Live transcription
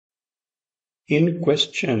In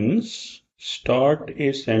questions, start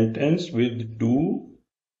a sentence with do,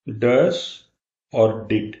 does, or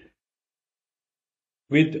did.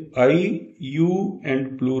 With I, you,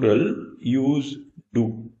 and plural, use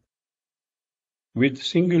do. With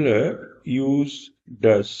singular, use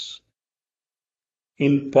does.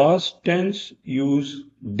 In past tense, use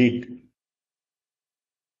did.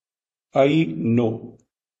 I know.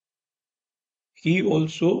 He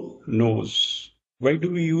also knows. Why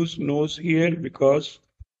do we use knows here? Because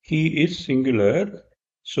he is singular.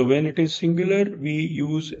 So when it is singular, we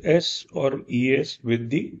use s or es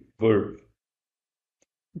with the verb.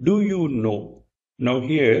 Do you know? Now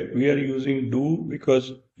here we are using do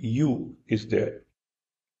because you is there.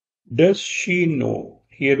 Does she know?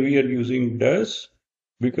 Here we are using does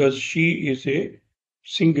because she is a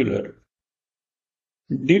singular.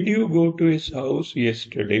 Did you go to his house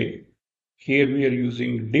yesterday? Here we are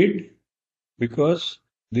using did because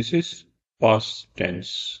this is past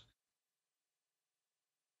tense.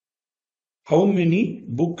 How many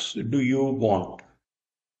books do you want?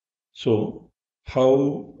 So,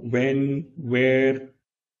 how, when, where,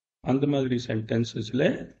 and the மாதிரி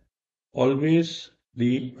sentencesல always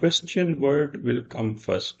the question word will come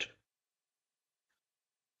first.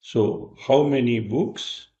 So, how many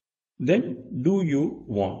books? Then, do you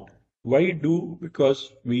want? Why do?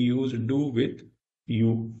 Because we use do with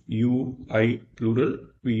you, I, plural,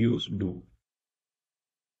 we use do.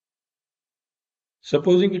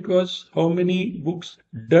 Supposing it was how many books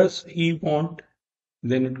does he want?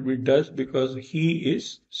 Then it will be does because he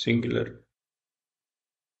is singular.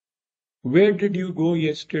 Where did you go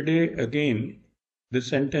yesterday? Again, the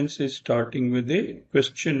sentence is starting with a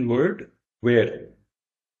question word, where.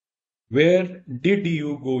 Where did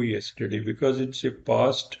you go yesterday? Because it's a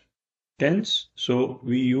past tense, so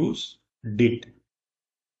we use did.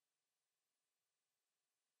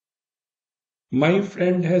 My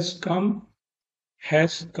friend has come,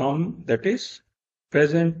 that is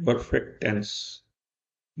present perfect tense.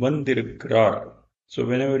 Vandirkrar. So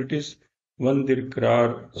whenever it is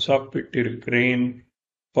vandirkrar, sapittirkrane,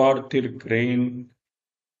 partirkrane,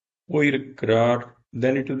 oirkrar,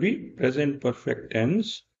 then it will be present perfect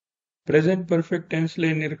tense. Present perfect tense le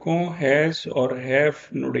nirkom has or have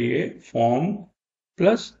nuடைய form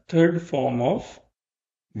plus third form of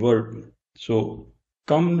verb. So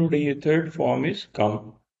come nuடைய third form is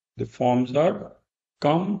come. The forms are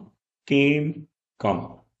come, came,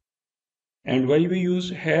 come. And why we use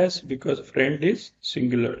has? Because friend is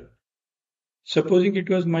singular. Supposing it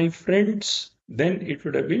was my friends, then it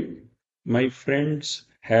would have been my friends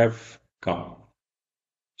have come.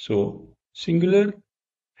 So singular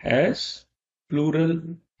has, plural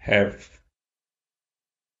have.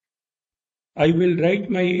 I will write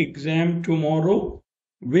my exam tomorrow.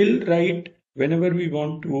 Will write, whenever we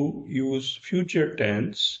want to use future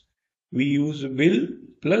tense, we use will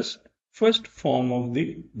plus first form of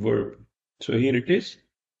the verb. So here it is,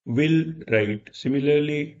 will write.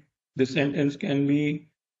 Similarly, the sentence can be,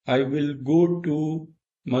 I will go to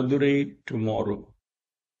Madurai tomorrow.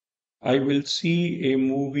 I will see a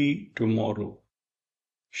movie tomorrow.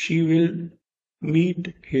 She will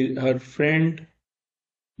meet her friend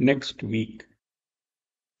next week.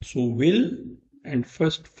 So will and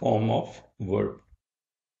first form of verb.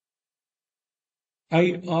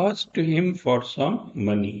 I asked him for some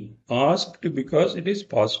money. Asked because it is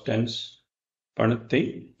past tense. Panathai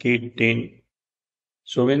ketten.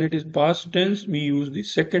 So when it is past tense, we use the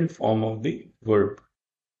second form of the verb.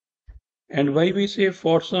 And why we say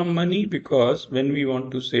for some money? Because when we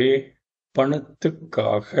want to say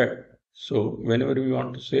panathukkaga, so whenever we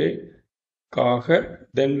want to say kaga,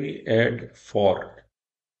 then we add for.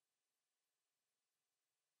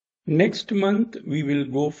 Next month we will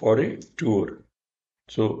go for a tour.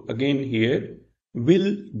 So again here,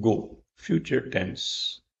 will go, future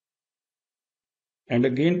tense. And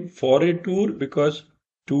again for a tour because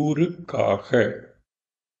tour kaga.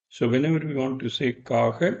 So whenever we want to say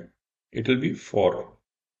kaga, it will be for.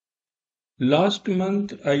 Last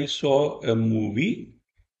month I saw a movie.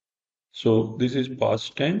 So this is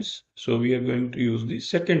past tense. So we are going to use the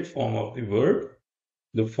second form of the verb.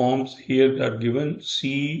 The forms here are given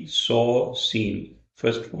see, saw, seen.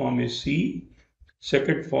 First form is see,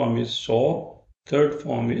 second form is saw, third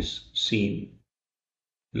form is seen.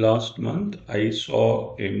 Last month I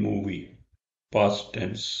saw a movie. Past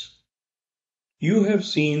tense. You have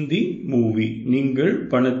seen the movie. நீங்கள்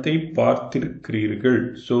பணத்தை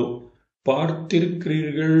பார்த்திருக்கிறீர்கள். So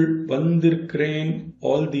பார்த்திருக்கிறீர்கள், வந்திருக்கிறேன்,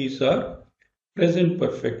 all these are present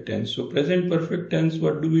perfect tense. So present perfect tense,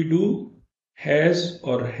 what do we do? Has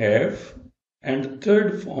or have and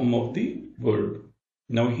third form of the verb.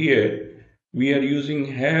 Now here We are using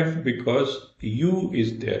have because you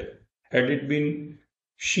is there. Had it been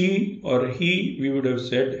she or he, we would have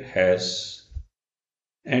said has.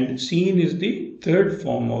 And seen is the third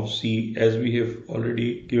form of see, as we have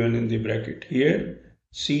already given in the bracket here.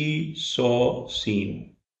 See, saw,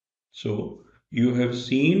 seen. So you have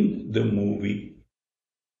seen the movie.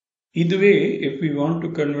 Either way, if we want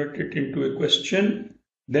to convert it into a question,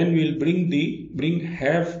 then we'll bring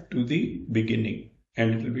have to the beginning,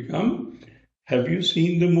 and it will become, have you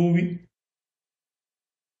seen the movie?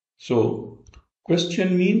 So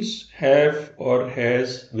question means have or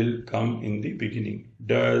has will come in the beginning.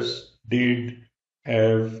 Does, did,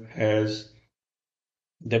 have, has,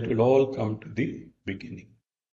 that will all come to the beginning.